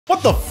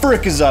What the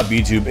frick is up,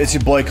 YouTube? It's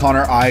your boy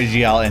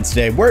ConnorIGL, and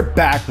today we're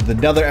back with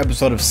another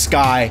episode of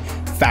Sky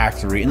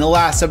Factory. In the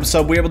last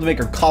episode, we were able to make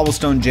our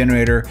cobblestone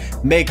generator,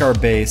 make our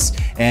base,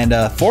 and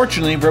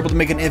fortunately, we're able to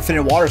make an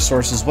infinite water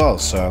source as well.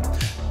 So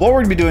what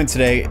we're going to be doing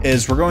today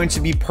is we're going to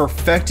be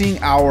perfecting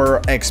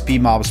our XP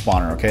mob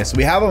spawner, okay? So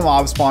we have a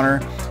mob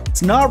spawner.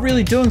 It's not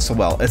really doing so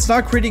well. It's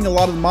not creating a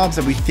lot of the mobs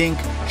that we think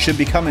should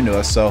be coming to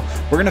us. So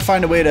we're going to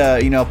find a way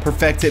to,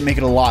 perfect it, make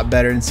it a lot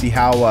better, and see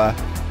how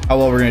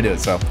well we're gonna do it.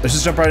 So let's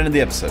just jump right into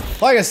the episode.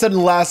 Like I said in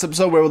the last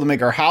episode, we're able to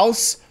make our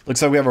house. Looks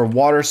like we have our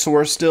water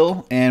source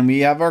still, and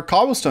we have our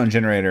cobblestone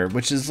generator,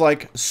 which is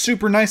like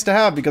super nice to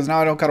have because now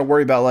I don't gotta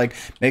worry about like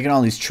making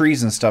all these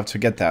trees and stuff to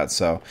get that.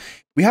 So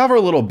we have our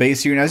little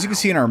base here, and as you can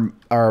see in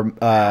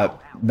our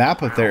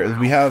map up there,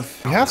 we have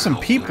some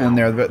people in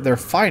there that they're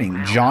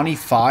fighting. Johnny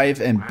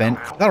 5 and Ben.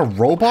 Is that a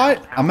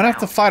robot? I'm gonna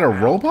have to fight a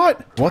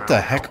robot? What the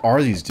heck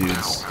are these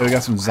dudes? So we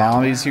got some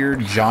zombies here.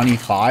 Johnny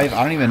 5.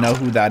 I don't even know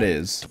who that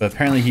is, but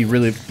apparently he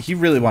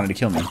really wanted to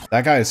kill me.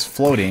 That guy is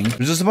floating.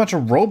 There's just a bunch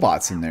of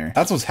robots in there.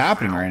 That's what's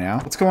happening right now.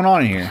 What's going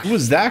on in here? Who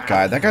is that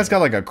guy? That guy's got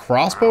like a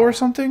crossbow or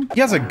something? He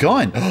has a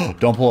gun.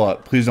 Don't blow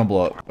up. Please don't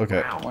blow up.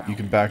 Okay, you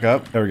can back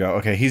up. There we go.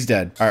 Okay, he's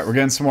dead. All right, we're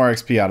getting some more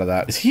XP out of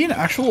that. Is he an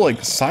actual like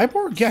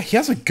cyborg? Yeah, he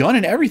has a gun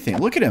and everything.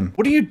 Look at him.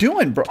 What are you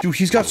doing, bro? Dude,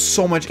 he's got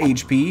so much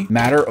HP.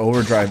 Matter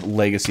Overdrive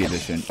Legacy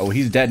Edition. Oh,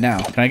 he's dead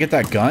now. Can I get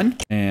that gun?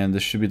 And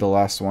this should be the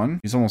last one.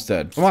 He's almost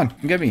dead. Come on,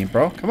 come get me,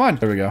 bro. Come on.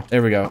 There we go.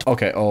 There we go.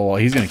 Okay. Oh, well,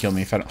 he's gonna kill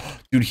me if I don't.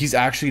 Dude, he's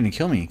actually gonna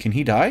kill me. Can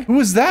he die? Who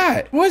is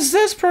that? Who is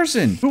this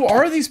person? Who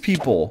are these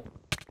people?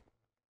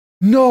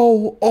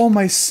 No, all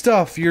my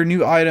stuff. Your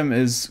new item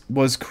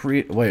was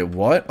create. Wait,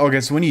 what? Okay,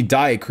 so when you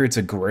die, it creates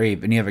a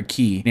grave, and you have a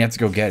key, and you have to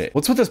go get it.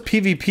 What's with this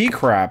PvP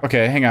crap?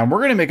 Okay, hang on.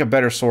 We're gonna make a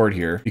better sword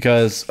here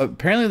because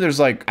apparently there's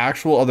like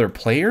actual other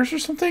players or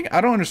something.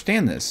 I don't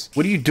understand this.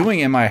 What are you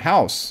doing in my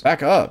house?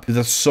 Back up. Dude,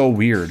 that's so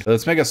weird.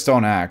 Let's make a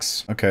stone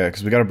axe. Okay,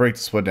 because we gotta break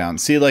this wood down.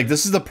 See, like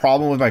this is the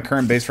problem with my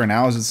current base right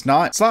now. Is it's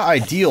not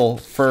ideal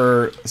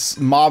for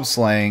mob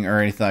slaying or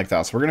anything like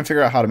that. So we're gonna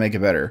figure out how to make it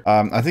better.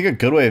 I think a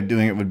good way of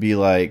doing it would be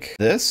like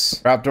this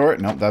trapdoor.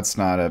 Nope, that's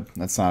not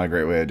a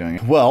great way of doing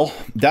it. Well,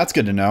 that's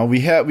good to know.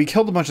 We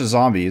killed a bunch of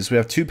zombies. We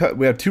have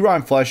two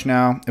rotten flesh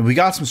now, and we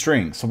got some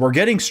string. So we're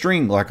getting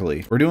string.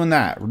 Luckily, we're doing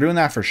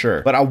that for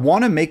sure. But I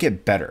want to make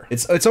it better.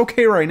 It's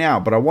okay right now,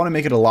 but I want to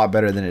make it a lot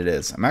better than it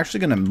is. I'm actually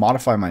going to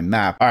modify my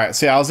map. All right,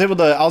 so yeah, I was able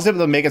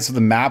to make it so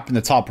the map in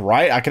the top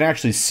right, I can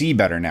actually see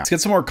better now. Let's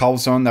get some more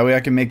cobblestone. That way I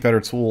can make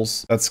better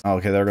tools. That's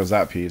okay. There goes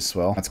that piece.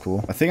 Well, that's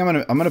cool. I think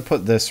I'm gonna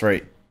put this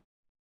right.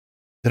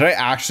 Did I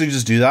actually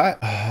just do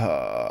that?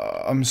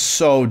 I'm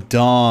so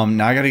dumb.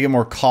 Now I gotta get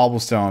more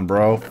cobblestone,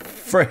 bro.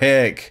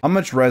 Frick. How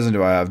much resin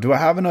do I have? Do I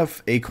have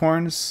enough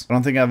acorns? I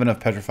don't think I have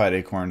enough petrified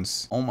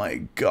acorns. Oh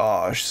my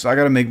gosh. So I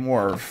gotta make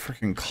more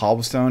freaking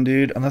cobblestone,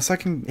 dude. Unless I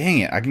can, dang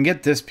it. I can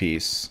get this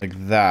piece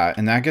like that.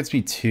 And that gets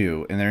me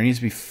 2. And there needs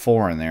to be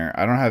 4 in there.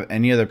 I don't have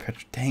any other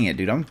dang it,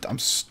 dude. I'm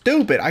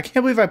stupid. I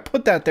can't believe I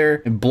put that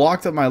there and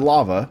blocked up my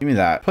lava. Give me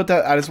that. Put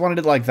that. I just wanted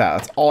it like that.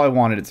 That's all I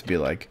wanted it to be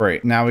like.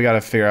 Great. Now we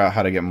gotta figure out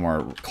how to get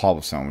more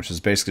cobblestone, which is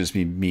basically just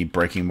me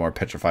breaking more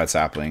petrified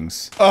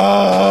saplings.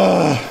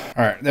 All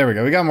right, there we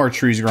go. We got more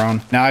trees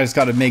grown. Now I just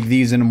got to make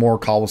these into more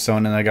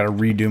cobblestone, and I got to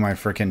redo my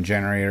freaking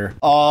generator.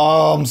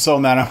 Oh, I'm so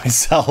mad at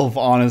myself.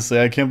 Honestly,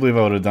 I can't believe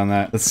I would have done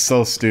that. That's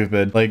so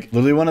stupid. Like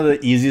literally one of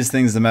the easiest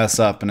things to mess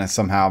up, and I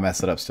somehow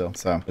mess it up still.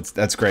 So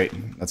that's great.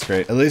 That's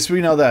great. At least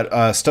we know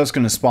that stuff's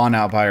going to spawn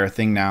out by our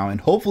thing now, and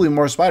hopefully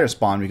more spiders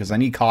spawn because I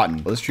need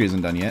cotton. Well, this tree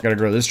isn't done yet. Got to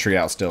grow this tree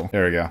out still.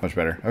 There we go. Much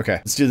better. Okay,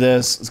 let's do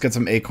this. Let's get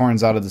some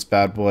acorns out of this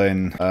bad boy.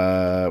 And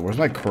where's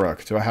my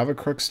crook? Do I have a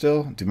crook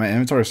still? Dude, my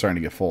inventory is starting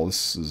to get full.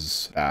 This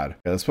is bad.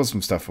 Okay, let's put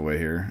some stuff away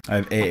here. I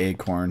have 8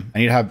 acorn. I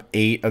need to have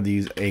 8 of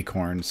these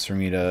acorns for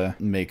me to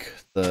make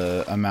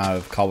the amount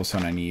of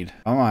cobblestone I need.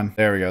 Come on.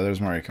 There we go. There's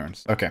more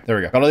acorns. Okay, there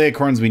we go. Got all the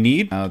acorns we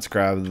need. Now let's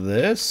grab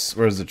this.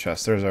 Where's the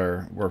chest? There's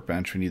our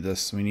workbench. We need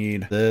this. We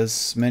need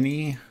this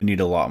many. We need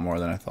a lot more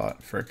than I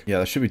thought. Frick. Yeah,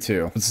 that should be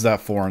 2. This is that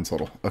 4 in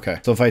total. Okay.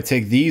 So if I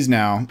take these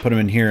now, put them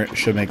in here, it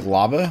should make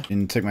lava.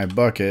 And take my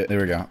bucket.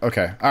 There we go.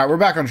 Okay. All right, we're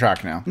back on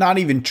track now. Not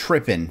even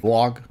tripping.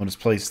 Log. We'll just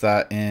place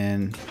that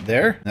in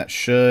there. That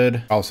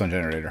should cobblestone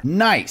generator.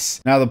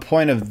 Nice. Now the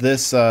point of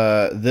this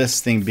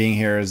this thing being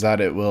here is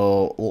that it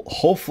will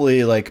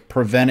hopefully like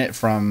prevent it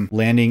from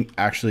landing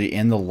actually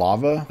in the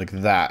lava like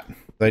that.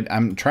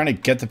 I'm trying to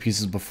get the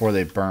pieces before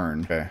they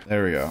burn. Okay,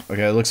 there we go.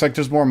 Okay, it looks like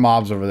there's more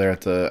mobs over there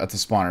at the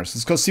spawners.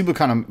 Let's go see what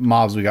kind of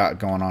mobs we got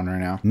going on right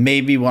now.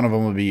 Maybe one of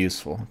them would be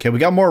useful. Okay, we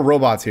got more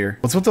robots here.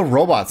 What's with the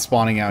robots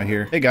spawning out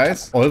here? Hey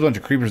guys. Oh, there's a bunch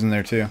of creepers in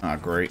there too. Oh,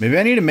 great. Maybe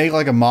I need to make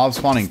like a mob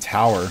spawning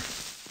tower.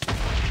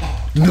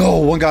 No,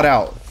 one got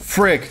out.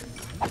 Frick.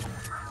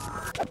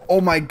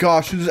 Oh my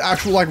gosh, there's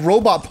actual like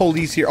robot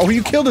police here. Oh,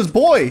 you killed his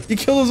boy. He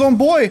killed his own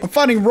boy. I'm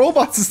finding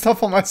robots and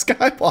stuff on my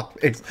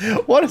SkyBlock base.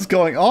 What is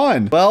going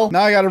on? Well,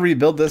 now I got to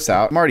rebuild this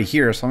out. I'm already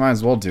here, so I might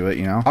as well do it,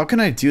 you know? How can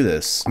I do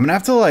this? I'm gonna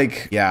have to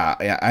like,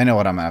 yeah, I know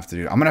what I'm gonna have to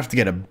do. I'm gonna have to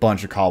get a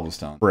bunch of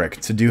cobblestone brick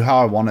to do how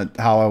I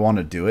want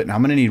to do it. And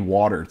I'm gonna need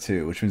water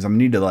too, which means I'm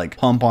gonna need to like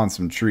pump on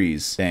some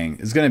trees. Dang,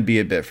 it's gonna be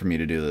a bit for me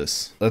to do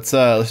this. Let's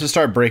just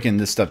start breaking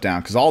this stuff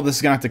down because all this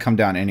is gonna have to come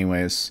down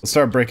anyways. Let's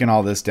start breaking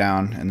all this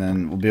down and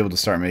then we'll be able to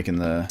start making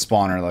the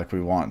spawner like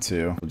we want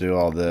to. We'll do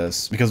all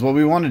this because what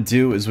we want to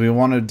do is we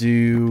want to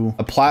do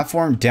a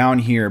platform down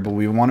here, but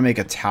we want to make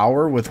a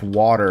tower with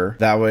water.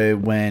 That way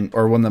when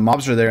the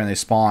mobs are there and they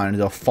spawn,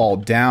 they'll fall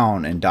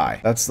down and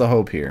die. That's the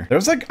hope here.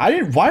 There's like,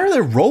 why are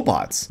there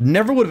robots?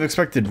 Never would have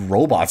expected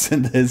robots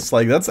in this.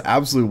 Like, that's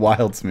absolutely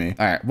wild to me.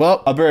 All right,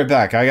 well, I'll be right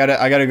back. I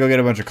gotta go get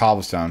a bunch of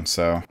cobblestone,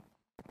 so.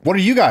 What are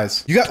you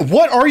guys?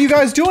 What are you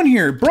guys doing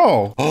here,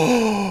 bro?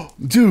 Oh,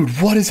 dude,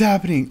 what is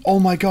happening? Oh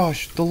my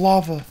gosh, the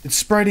lava, it's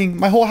spreading.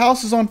 My whole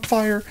house is on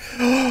fire.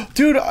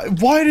 Dude,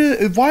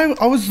 why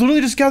I was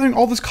literally just gathering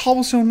all this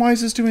cobblestone. Why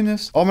is this doing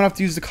this? Oh, I'm gonna have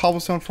to use the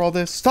cobblestone for all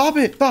this. Stop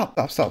it,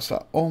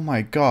 stop. Oh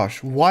my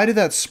gosh, why did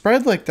that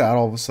spread like that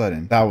all of a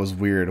sudden? That was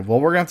weird. Well,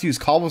 we're gonna have to use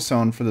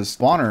cobblestone for this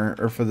spawner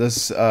or for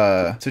this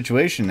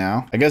situation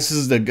now. I guess this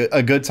is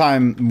a good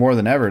time more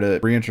than ever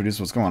to reintroduce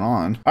what's going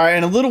on. All right,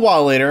 and a little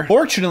while later,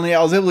 fortunately,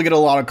 I was able to get a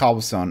lot of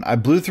cobblestone. I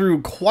blew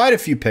through quite a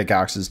few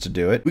pickaxes to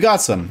do it. We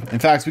got some. In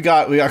fact, we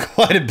got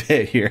quite a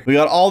bit here. We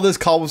got all this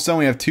cobblestone.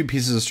 We have 2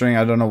 pieces of string.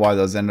 I don't know why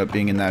those ended up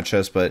being in that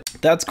chest, but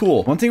that's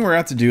cool. One thing we're gonna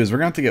have to do is we're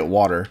gonna have to get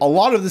water. A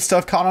lot of this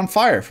stuff caught on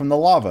fire from the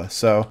lava.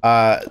 So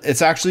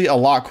it's actually a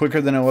lot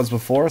quicker than it was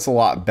before. It's a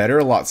lot better,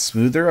 a lot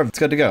smoother. It's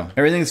good to go.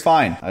 Everything's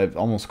fine. I've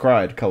almost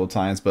cried a couple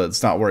times, but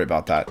let's not worry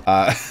about that.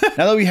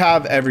 Now that we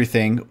have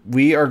everything,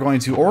 we are going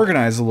to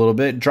organize a little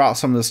bit, drop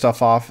some of the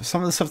stuff off,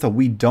 some of the stuff that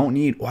we don't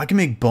need. Oh, I can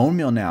make bone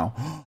meal now.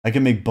 I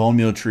can make bone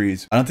meal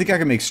trees. I don't think I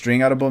can make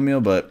string out of bone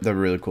meal, but that'd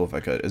be really cool if I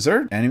could. Is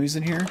there enemies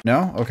in here?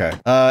 No? Okay.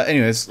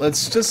 Anyways,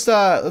 let's just,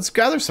 let's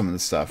gather some of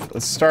this stuff.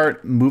 Let's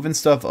start moving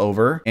stuff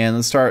over and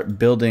let's start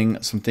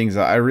building some things.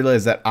 I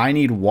realize that I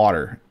need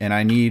water and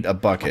I need a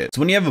bucket.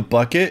 So when you have a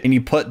bucket and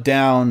you put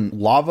down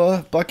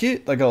lava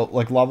bucket,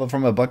 like lava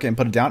from a bucket and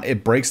put it down,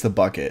 it breaks the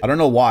bucket. I don't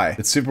know why.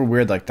 It's super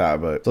weird like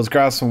that, but so let's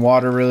grab some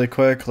water really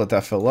quick. Let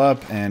that fill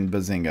up and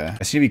bazinga. I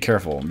just need to be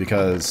careful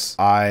because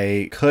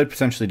I could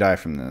potentially die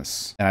from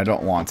this and I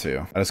don't want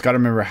to. I just got to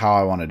remember how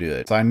I want to do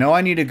it. So I know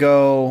I need to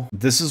go,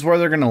 this is where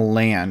they're going to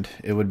land.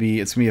 It's going to be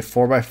a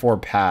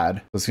 4x4 pad.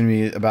 So it's going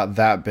to be about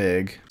that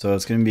big. So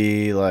it's going to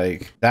be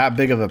like that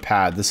big of a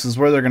pad. This is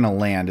where they're going to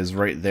land, is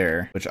right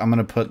there, which I'm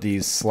going to put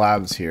these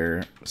slabs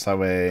here. So that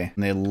way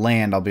when they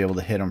land, I'll be able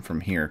to hit them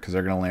from here because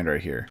they're going to land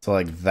right here. So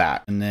like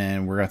that. And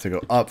then we're going to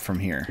have to go up from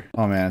here.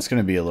 Oh man, it's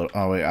going to be a little,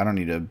 oh wait, I don't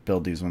need to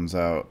build these ones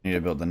out. I need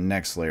to build the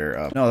next layer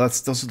up. No,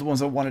 those are the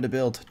ones I wanted to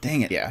build.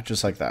 Dang it. Yeah,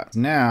 just like that.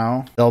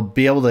 Now they'll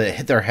be able to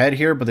hit their head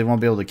here, but they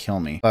won't be able to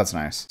kill me. That's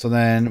nice. So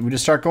then we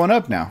just start going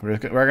up now. We're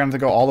going to have to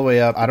go all the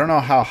way up. I don't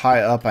know how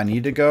high up I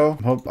need to go.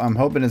 I'm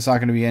hoping it's not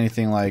going to be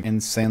anything like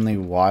insanely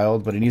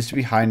wild, but it needs to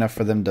be high enough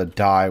for them to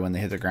die when they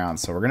hit the ground.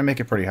 So we're going to make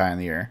it pretty high in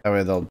the air. That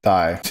way they'll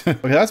die. Okay,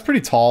 that's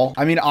pretty tall.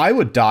 I mean, I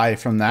would die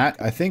from that.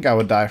 I think I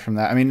would die from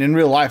that. I mean, in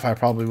real life, I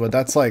probably would.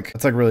 That's like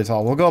really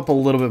tall. We'll go up a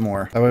little bit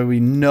more. That way we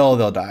know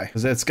they'll die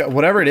because it's got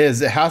whatever it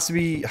is. It has to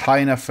be high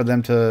enough for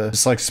them to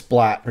just like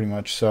splat pretty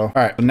much. So, all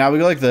right, so now we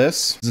go like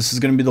this. This is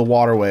going to be the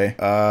waterway.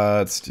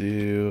 Let's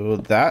do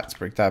that. Let's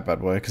break that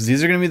bad boy because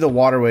these are going to be the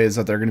waterways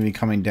that they're going to be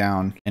coming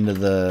down into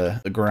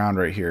the ground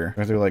right here.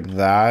 We're going to go like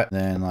that,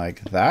 then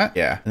like that.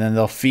 Yeah. And then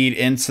they'll feed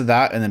into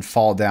that and then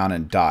fall down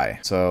and die.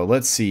 So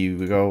let's see.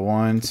 We go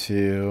 1,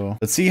 2.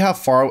 Let's see how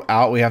far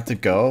out we have to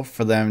go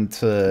for them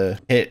to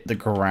hit the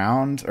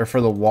ground or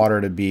for the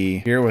water to be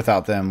here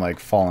without them like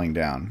falling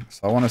down.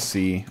 So I want to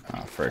see.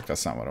 Oh, frick.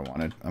 That's not what I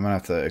wanted. I'm going to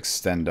have to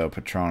extendo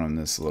Patronum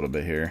this a little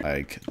bit here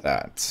like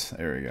that.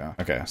 There we go.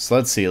 Okay. So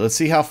let's see. Let's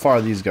see how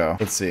far these go.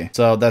 Let's see.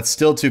 So that's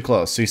still too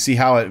close. So you see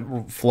how it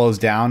flows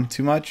down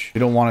too much? We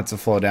don't want it to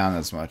flow down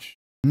as much.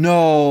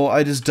 No,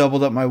 I just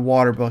doubled up my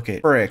water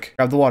bucket. Frick.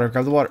 Grab the water,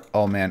 grab the water.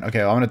 Oh man. Okay,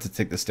 well, I'm gonna have to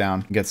take this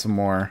down and get some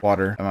more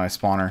water at my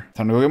spawner.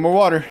 Time to go get more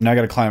water. Now I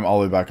gotta climb all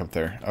the way back up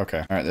there. Okay.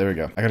 All right, there we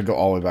go. I gotta go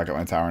all the way back up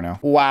my tower now.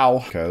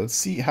 Wow. Okay, let's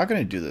see. How can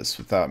I do this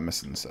without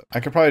missing stuff? I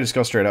could probably just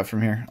go straight up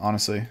from here,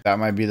 honestly. That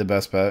might be the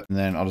best bet. And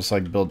then I'll just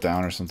like build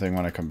down or something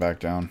when I come back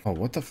down. Oh,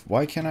 what the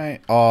why can't I?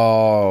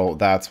 Oh,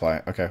 that's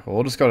why. Okay, well,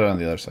 we'll just go down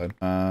the other side.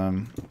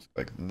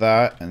 Like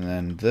that. And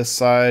then this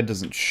side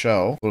doesn't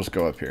show. We'll just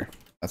go up here.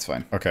 That's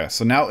fine. Okay,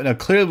 so now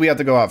clearly we have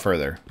to go out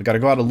further. We got to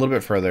go out a little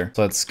bit further.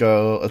 So let's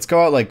go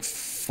out like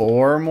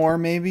 4 more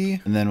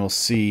maybe, and then we'll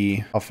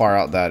see how far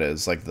out that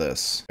is, like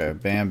this. Okay,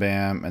 bam,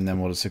 bam, and then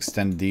we'll just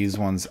extend these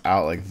ones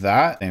out like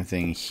that. Same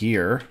thing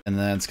here, and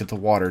then let's get the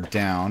water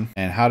down.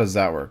 And how does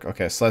that work?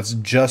 Okay, so that's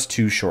just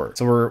too short.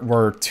 So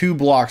we're 2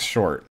 blocks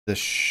short. This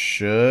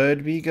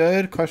should be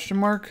good, question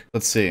mark.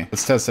 Let's see.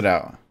 Let's test it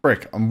out.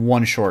 Frick, I'm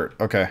one short.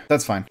 Okay,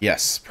 that's fine.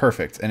 Yes,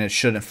 perfect. And it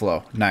shouldn't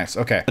flow. Nice.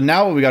 Okay. But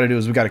now what we got to do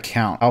is we got to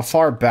count. How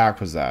far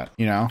back was that?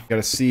 You know, got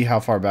to see how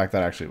far back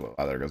that actually was.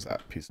 Oh, there goes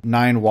that piece.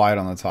 9 wide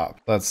on the top.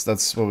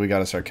 That's what we got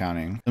to start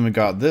counting. Then we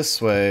got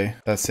this way,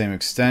 that same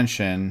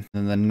extension.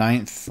 Then the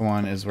 9th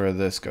one is where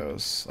this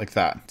goes, like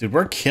that. Dude,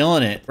 we're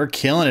killing it. We're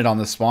killing it on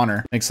this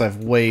spawner. Makes life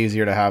way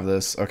easier to have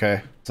this.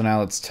 Okay. So now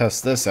let's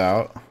test this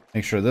out.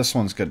 Make sure this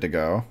one's good to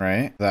go,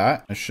 right?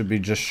 That it should be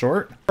just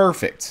short.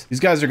 Perfect. These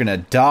guys are gonna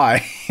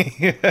die.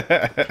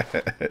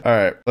 All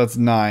right, that's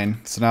 9.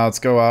 So now let's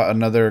go out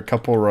another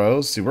couple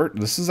rows. See,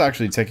 this is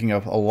actually taking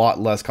up a lot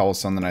less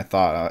cobblestone than I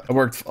thought. I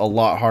worked a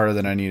lot harder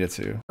than I needed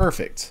to.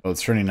 Perfect. Oh,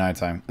 it's turning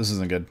nighttime. This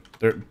isn't good.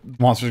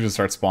 Monsters gonna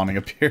start spawning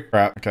up here.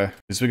 Crap. Okay.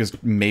 This we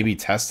could maybe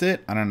test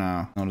it. I don't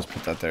know. I'll just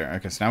put that there.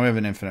 Okay. So now we have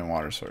an infinite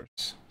water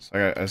source.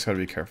 So I just gotta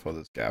be careful of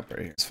this gap right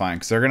here. It's fine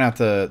because they're gonna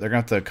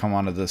have to come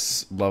onto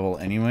this level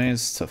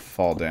anyways to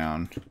fall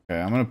down.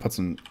 Okay. I'm gonna put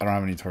some. I don't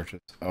have any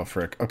torches. Oh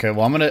frick. Okay.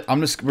 Well,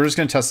 we're just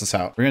gonna test this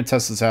out. We're gonna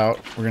test this out.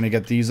 We're gonna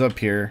get these up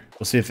here.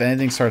 We'll see if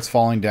anything starts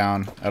falling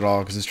down at all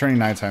because it's turning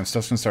nighttime.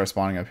 Stuff's gonna start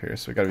spawning up here.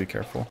 So we gotta be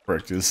careful.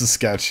 Frick, dude. This is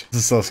sketch. This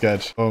is so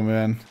sketch. Oh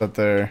man. Put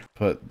there.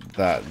 Put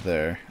that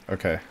there.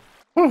 Okay.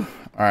 Whew.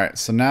 All right,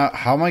 so now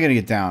how am I gonna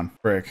get down?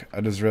 Frick,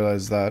 I just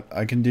realized that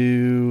I can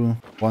do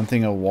one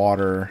thing of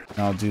water and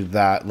I'll do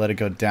that, let it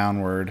go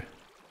downward,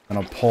 and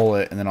I'll pull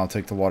it and then I'll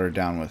take the water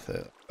down with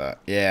it.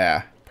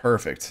 Yeah,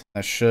 perfect.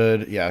 That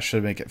should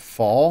make it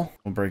fall.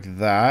 We'll break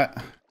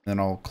that. Then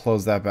I'll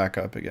close that back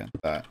up again.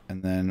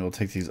 And then we'll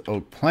take these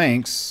oak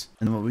planks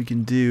and what we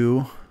can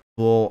do.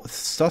 Well,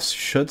 stuff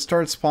should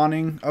start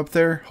spawning up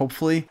there,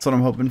 hopefully. That's what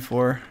I'm hoping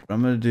for. But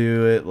I'm going to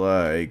do it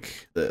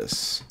like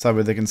this. So that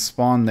way they can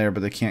spawn there, but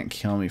they can't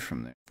kill me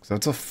from there. So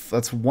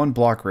that's 1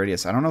 block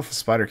radius. I don't know if a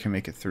spider can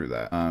make it through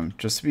that.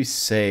 Just to be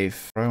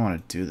safe, how do I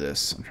want to do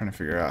this? I'm trying to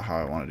figure out how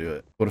I want to do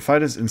it. But if I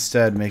just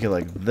instead make it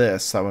like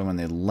this, that way when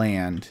they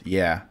land,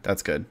 yeah,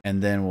 that's good.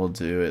 And then we'll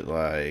do it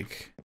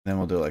like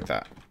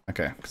that.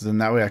 Okay, because then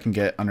that way I can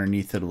get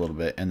underneath it a little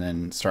bit and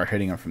then start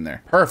hitting them from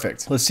there.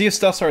 Perfect. Let's see if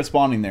stuff starts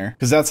spawning there.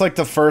 Because that's like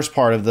the first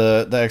part of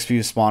the XP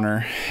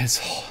spawner.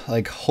 It's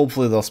like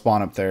hopefully they'll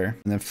spawn up there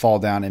and then fall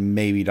down and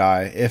maybe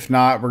die. If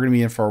not, we're going to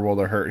be in for a world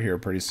of hurt here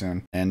pretty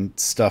soon. And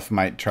stuff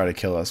might try to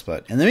kill us.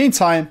 But in the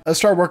meantime, let's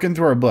start working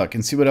through our book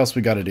and see what else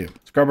we got to do.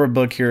 Let's grab our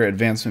book here,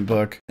 advancement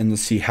book, and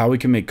let's see how we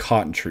can make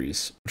cotton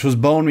trees, which was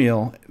bone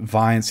meal,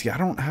 vines. See, I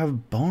don't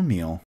have bone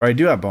meal. Or I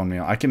do have bone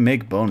meal. I can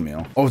make bone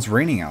meal. Oh, it's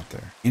raining out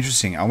there.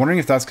 Interesting. I'm wondering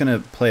if that's going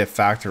to play a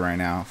factor right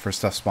now for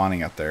stuff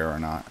spawning up there or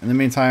not. In the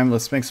meantime,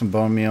 let's make some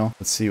bone meal.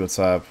 Let's see what's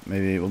up.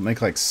 Maybe we'll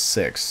make like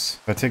 6.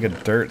 If I take a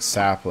dirt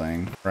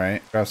sapling,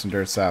 right? Grab some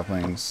dirt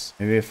saplings.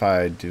 Maybe if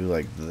I do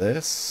like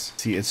this.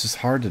 See, it's just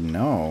hard to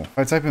know. If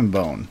I type in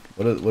bone,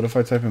 what if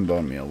I type in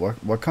bone meal?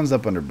 What comes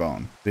up under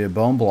bone? Be a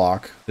bone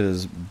block.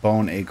 Is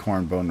bone,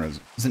 acorn, bone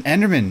resin. It's an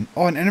enderman.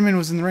 Oh, an enderman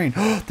was in the rain.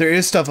 There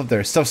is stuff up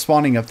there. Stuff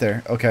spawning up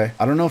there. Okay.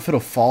 I don't know if it'll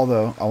fall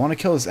though. I want to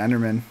kill this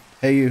enderman.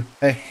 Hey, you.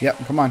 Hey, yep,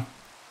 come on.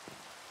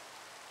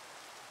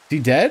 Is he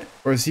dead?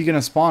 Or is he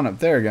gonna spawn up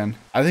there again?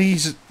 I think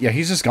he's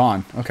just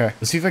gone. Okay.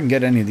 Let's see if I can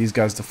get any of these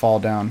guys to fall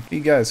down. Hey,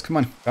 you guys, come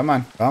on. Come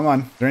on. Come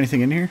on. Is there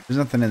anything in here? There's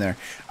nothing in there.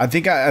 I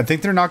think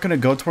they're not gonna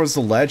go towards the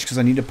ledge because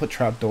I need to put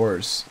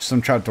trapdoors.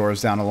 Some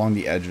trapdoors down along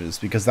the edges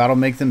because that'll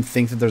make them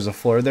think that there's a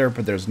floor there,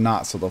 but there's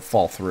not, so they'll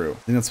fall through. I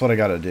think that's what I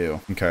gotta do.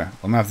 Okay.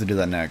 I'm gonna have to do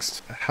that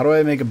next. How do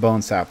I make a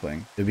bone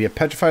sapling? It'd be a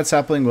petrified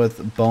sapling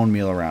with bone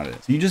meal around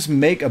it. So you just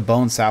make a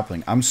bone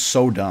sapling. I'm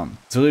so dumb.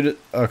 It's really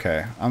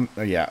okay. I'm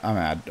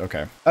mad.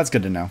 Okay. That's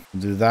good to know.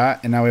 We'll do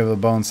that, and now we have a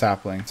bone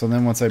sapling. So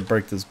then once I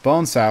break this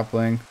bone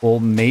sapling, we'll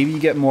maybe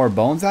get more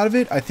bones out of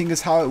it, I think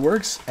is how it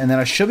works. And then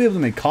I should be able to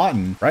make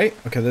cotton, right?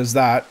 Okay, there's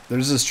that.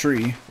 There's this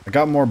tree. I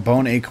got more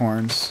bone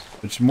acorns,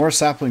 which more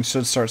saplings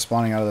should start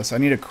spawning out of this. I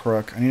need a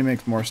crook. I need to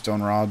make more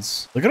stone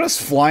rods. Look at us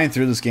flying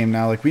through this game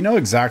now. Like, we know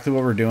exactly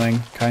what we're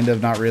doing. Kind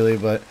of, not really,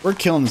 but we're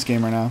killing this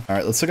game right now. All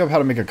right, let's look up how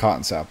to make a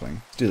cotton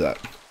sapling. Let's do that.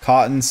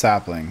 Cotton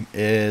sapling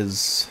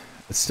is...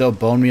 It's still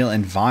bone meal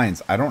and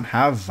vines. I don't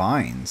have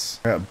vines.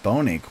 I got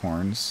bone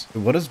acorns.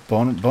 What is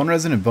bone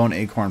resin and bone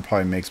acorn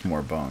probably makes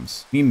more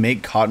bones. Can you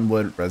make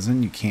cottonwood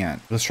resin? You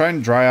can't. Let's try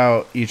and dry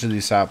out each of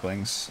these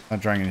saplings.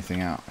 Not drying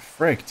anything out.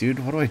 Frick,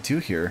 dude, what do I do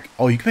here?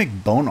 Oh, you can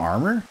make bone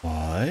armor?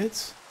 What?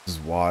 This is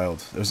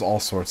wild. There's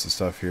all sorts of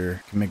stuff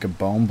here. You can make a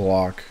bone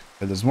block.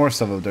 There's more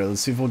stuff up there.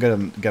 Let's see if we'll get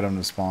him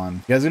to spawn.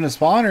 You guys gonna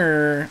spawn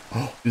or...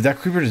 Oh, dude, that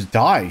creeper just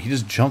died. He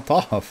just jumped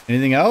off.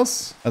 Anything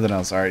else? Nothing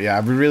else. All right,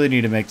 yeah, we really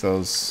need to make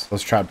those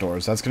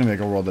trapdoors. That's gonna make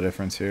a world of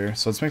difference here.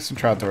 So let's make some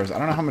trapdoors. I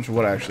don't know how much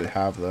wood I actually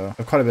have though. I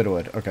have quite a bit of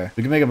wood. Okay,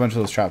 we can make a bunch of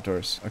those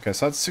trapdoors. Okay,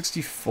 so that's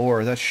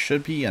 64. That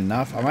should be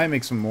enough. I might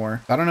make some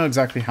more. I don't know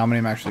exactly how many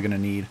I'm actually gonna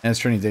need. And it's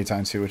turning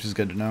daytime too, which is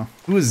good to know.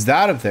 Who is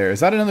that up there? Is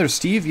that another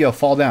Steve? Yo,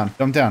 fall down.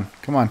 Jump down.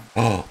 Come on.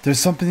 Oh, there's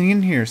something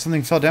in here.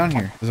 Something fell down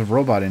here. There's a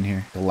robot in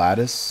here. GLaDOS.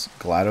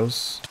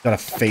 Got a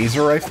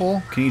phaser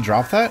rifle. Can you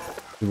drop that?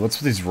 Dude,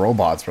 what's with these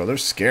robots, bro? They're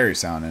scary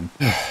sounding.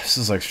 This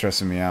is like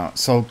stressing me out.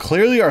 So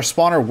clearly our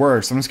spawner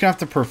works. I'm just gonna have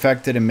to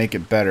perfect it and make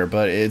it better,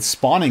 but it's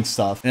spawning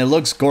stuff and it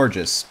looks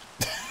gorgeous.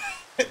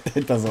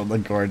 It doesn't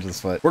look gorgeous,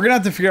 but we're gonna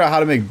have to figure out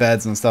how to make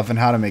beds and stuff and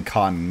how to make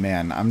cotton.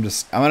 Man, I'm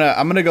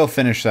gonna go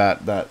finish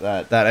that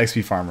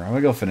XP farmer. I'm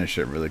gonna go finish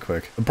it really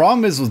quick. The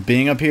problem is with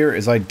being up here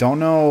is I don't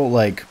know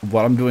like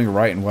what I'm doing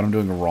right and what I'm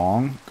doing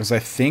wrong, because I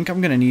think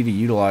I'm gonna need to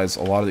utilize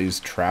a lot of these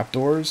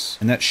trapdoors,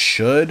 and that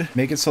should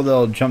make it so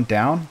they'll jump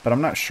down, but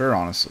I'm not sure,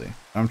 honestly.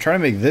 I'm trying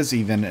to make this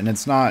even, and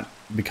it's not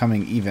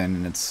becoming even,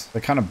 and it's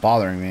like kind of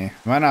bothering me.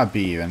 It might not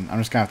be even. I'm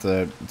just gonna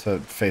have to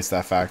face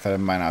that fact that it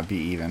might not be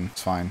even.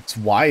 It's fine. It's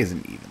why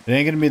isn't even. It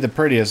ain't gonna be the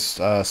prettiest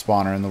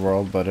spawner in the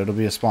world, but it'll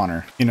be a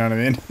spawner. You know what I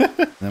mean?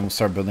 And then we'll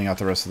start building out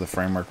the rest of the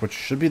framework, which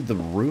should be the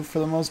roof for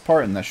the most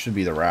part, and that should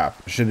be the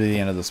wrap. It should be the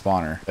end of the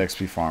spawner, the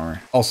XP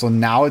farmer. Also,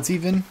 now it's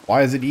even.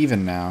 Why is it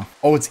even now?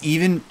 Oh, it's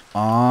even. Oh,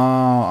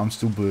 I'm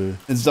stupid.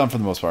 It's done for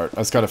the most part. I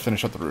just gotta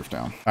finish up the roof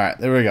now. All right,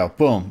 there we go.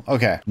 Boom.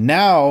 Okay,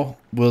 now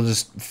we'll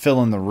just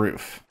fill in the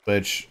roof,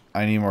 which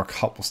I need more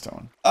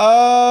cobblestone.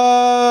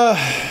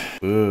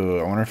 Ooh,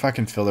 I wonder if I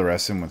can fill the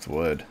rest in with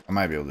wood. I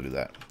might be able to do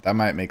that. That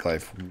might make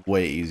life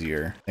way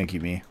easier. Thank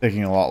you, me.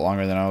 Taking a lot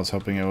longer than I was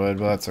hoping it would,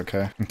 but that's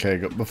okay. Okay,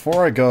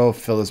 before I go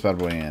fill this bad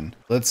boy in,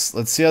 let's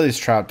see how these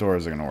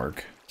trapdoors are gonna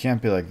work.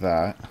 Can't be like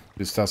that.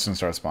 This stuff's gonna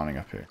start spawning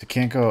up here. It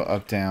can't go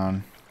up,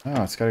 down.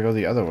 Oh, it's gotta go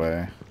the other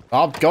way.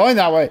 Stop going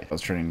that way. I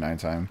was turning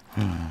nighttime.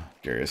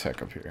 Scary as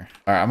heck up here.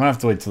 All right, I'm gonna have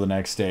to wait till the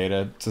next day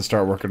to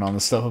start working on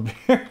this stuff up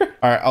here.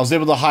 All right, I was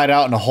able to hide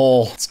out in a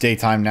hole. It's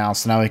daytime now,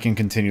 so now we can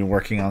continue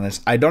working on this.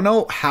 I don't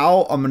know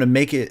how I'm gonna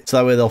make it so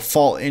that way they'll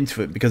fall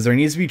into it, because there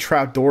needs to be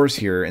trap doors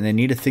here, and they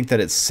need to think that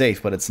it's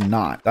safe, but it's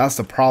not. That's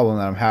the problem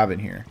that I'm having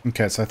here.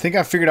 Okay, so I think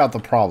I figured out the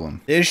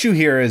problem. The issue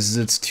here is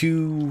it's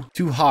too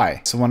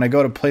high. So when I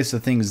go to place the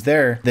things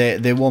there,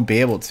 they won't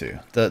be able to.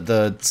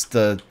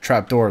 The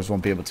trap doors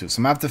won't be able to. So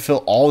I'm gonna have to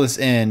fill all this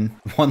in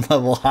one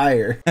level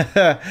higher.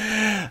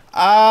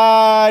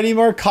 I need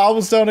more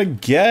cobblestone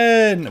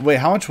again. Wait,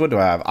 how much wood do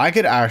I have? I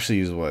could actually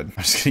use wood.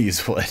 I'm just gonna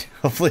use wood.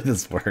 Hopefully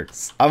this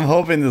works. I'm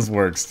hoping this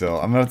works still.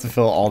 I'm gonna have to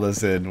fill all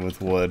this in with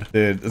wood.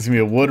 Dude, it's gonna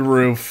be a wood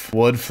roof,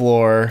 wood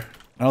floor.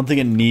 I don't think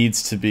it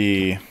needs to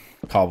be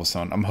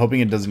cobblestone. I'm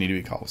hoping it doesn't need to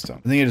be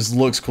cobblestone. I think it just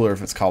looks cooler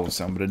if it's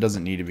cobblestone, but it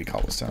doesn't need to be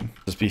cobblestone.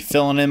 Just be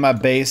filling in my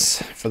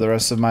base for the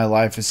rest of my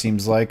life, it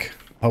seems like.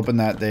 Hoping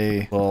that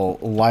they will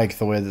like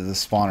the way that the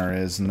spawner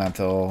is, and that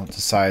they'll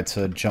decide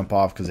to jump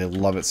off because they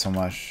love it so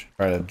much.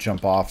 Try to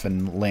jump off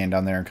and land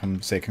down there and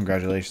come say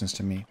congratulations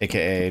to me,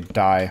 aka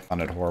die.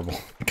 Sounded horrible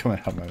coming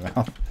out of my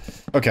mouth.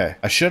 Okay,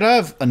 I should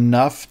have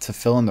enough to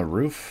fill in the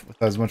roof with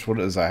as much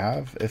wood as I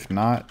have. If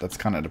not, that's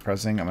kind of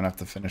depressing. I'm gonna have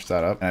to finish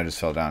that up. And I just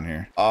fell down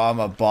here. I'm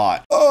a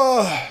bot.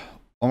 Oh,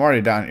 I'm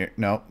already down here.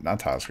 No, not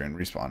tile screen.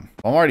 Respawn.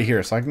 I'm already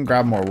here, so I can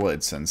grab more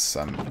wood since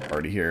I'm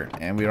already here,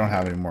 and we don't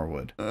have any more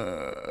wood.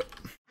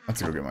 I have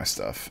to go get my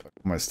stuff.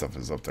 My stuff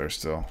is up there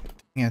still.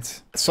 Dang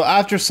it. So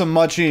after some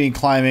much needed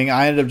climbing,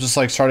 I ended up just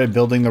like started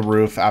building the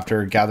roof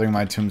after gathering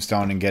my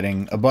tombstone and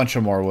getting a bunch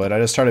of more wood. I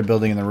just started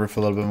building in the roof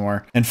a little bit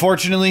more. And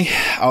fortunately,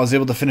 I was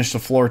able to finish the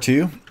floor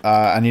too.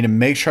 I need to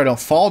make sure I don't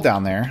fall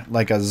down there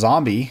like a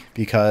zombie,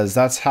 because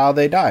that's how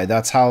they die.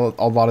 That's how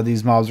a lot of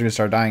these mobs are gonna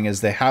start dying,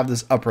 is they have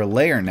this upper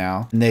layer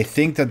now, and they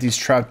think that these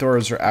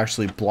trapdoors are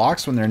actually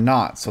blocks when they're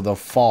not. So they'll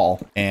fall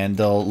and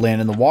they'll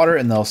land in the water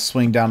and they'll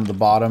swing down to the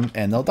bottom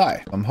and they'll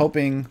die. I'm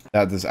hoping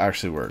that this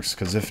actually works,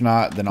 because if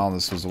not, then all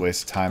this was a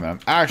waste of time and I'm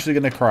actually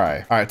gonna cry.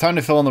 All right, time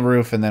to fill in the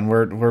roof, and then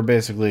we're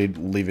basically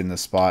leaving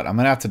this spot. I'm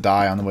gonna have to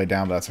die on the way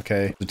down, but that's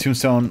okay. The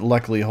tombstone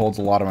luckily holds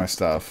a lot of my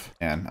stuff,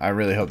 and I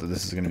really hope that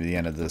this is gonna be the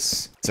end of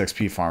this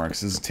XP farmer, because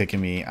this is taking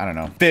me, I don't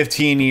know,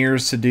 15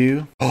 years to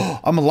do.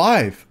 Oh, I'm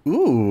alive.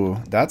 Ooh,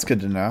 that's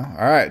good to know.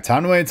 All right,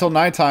 time to wait until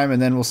nighttime,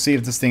 and then we'll see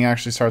if this thing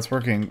actually starts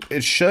working.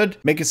 It should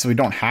make it so we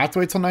don't have to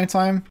wait till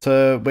nighttime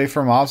to wait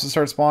for mobs to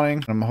start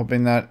spawning. I'm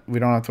hoping that we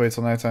don't have to wait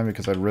till nighttime,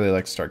 because I'd really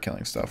like to start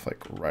killing stuff like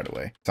right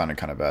away. Sounded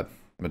kind of bad.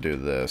 I'm gonna do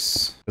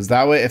this, because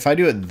that way, if I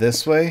do it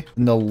this way,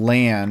 then they'll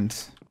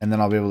land, and then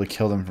I'll be able to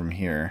kill them from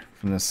here,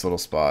 from this little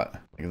spot.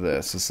 Like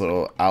this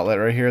little outlet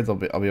right here. They'll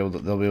be able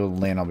to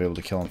land. I'll be able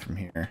to kill them from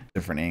here,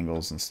 different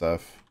angles and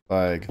stuff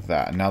like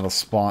that. And now they'll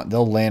spawn.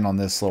 They'll land on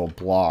this little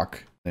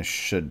block. They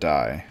should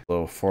die.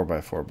 Little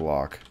 4x4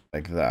 block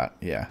like that.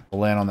 Yeah, they'll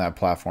land on that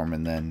platform,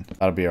 and then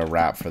that'll be a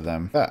wrap for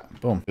them. That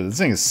boom. Dude, this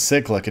thing is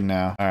sick looking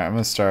now. All right, I'm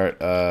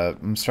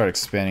gonna start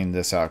expanding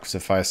this out, because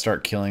if I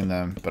start killing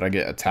them but I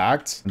get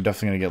attacked, I'm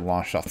definitely gonna get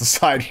launched off the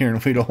side here,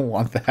 and we don't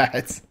want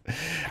that.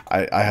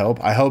 I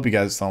hope you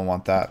guys don't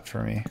want that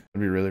for me.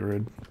 It'd be really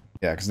rude.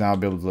 Yeah, because now I'll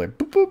be able to like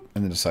boop boop,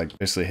 and then just like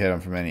basically hit them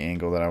from any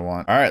angle that I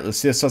want. All right, let's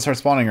see if stuff starts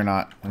spawning or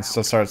not. And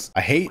stuff starts.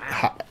 I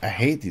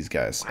hate these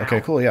guys.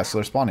 Okay, cool. Yeah, so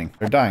they're spawning.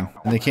 They're dying,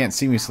 and they can't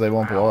see me, so they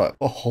won't blow up.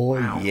 Oh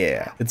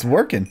yeah, it's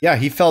working. Yeah,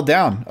 he fell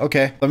down.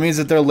 Okay, that means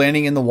that they're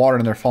landing in the water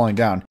and they're falling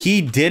down. He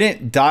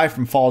didn't die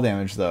from fall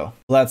damage though.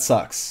 Well, that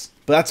sucks,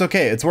 but that's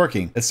okay. It's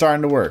working. It's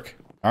starting to work.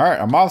 All right,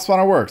 our mob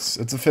spawner works.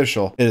 It's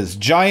official. It is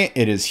giant,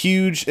 it is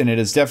huge, and it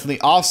is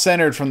definitely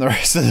off-centered from the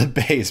rest of the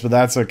base, but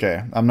that's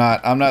okay. I'm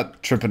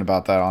not tripping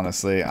about that,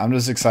 honestly. I'm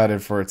just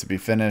excited for it to be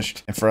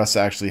finished and for us to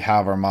actually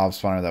have our mob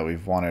spawner that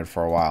we've wanted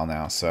for a while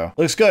now. So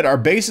looks good. Our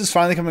base is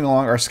finally coming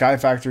along. Our sky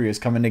factory is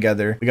coming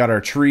together. We got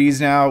our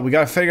trees now. We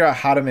got to figure out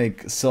how to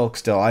make silk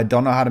still. I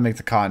don't know how to make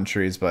the cotton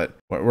trees, but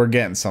we're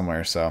getting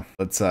somewhere. So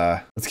let's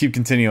keep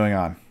continuing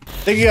on.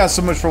 Thank you guys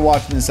so much for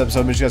watching this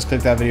episode. Make sure you guys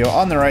click that video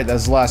on the right.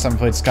 That's the last time I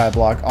played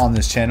SkyBlock on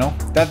this channel.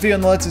 That video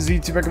on the left is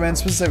YouTube recommended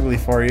specifically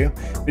for you.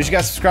 Make sure you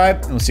guys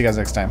subscribe, and we'll see you guys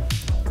next time.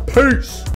 Peace!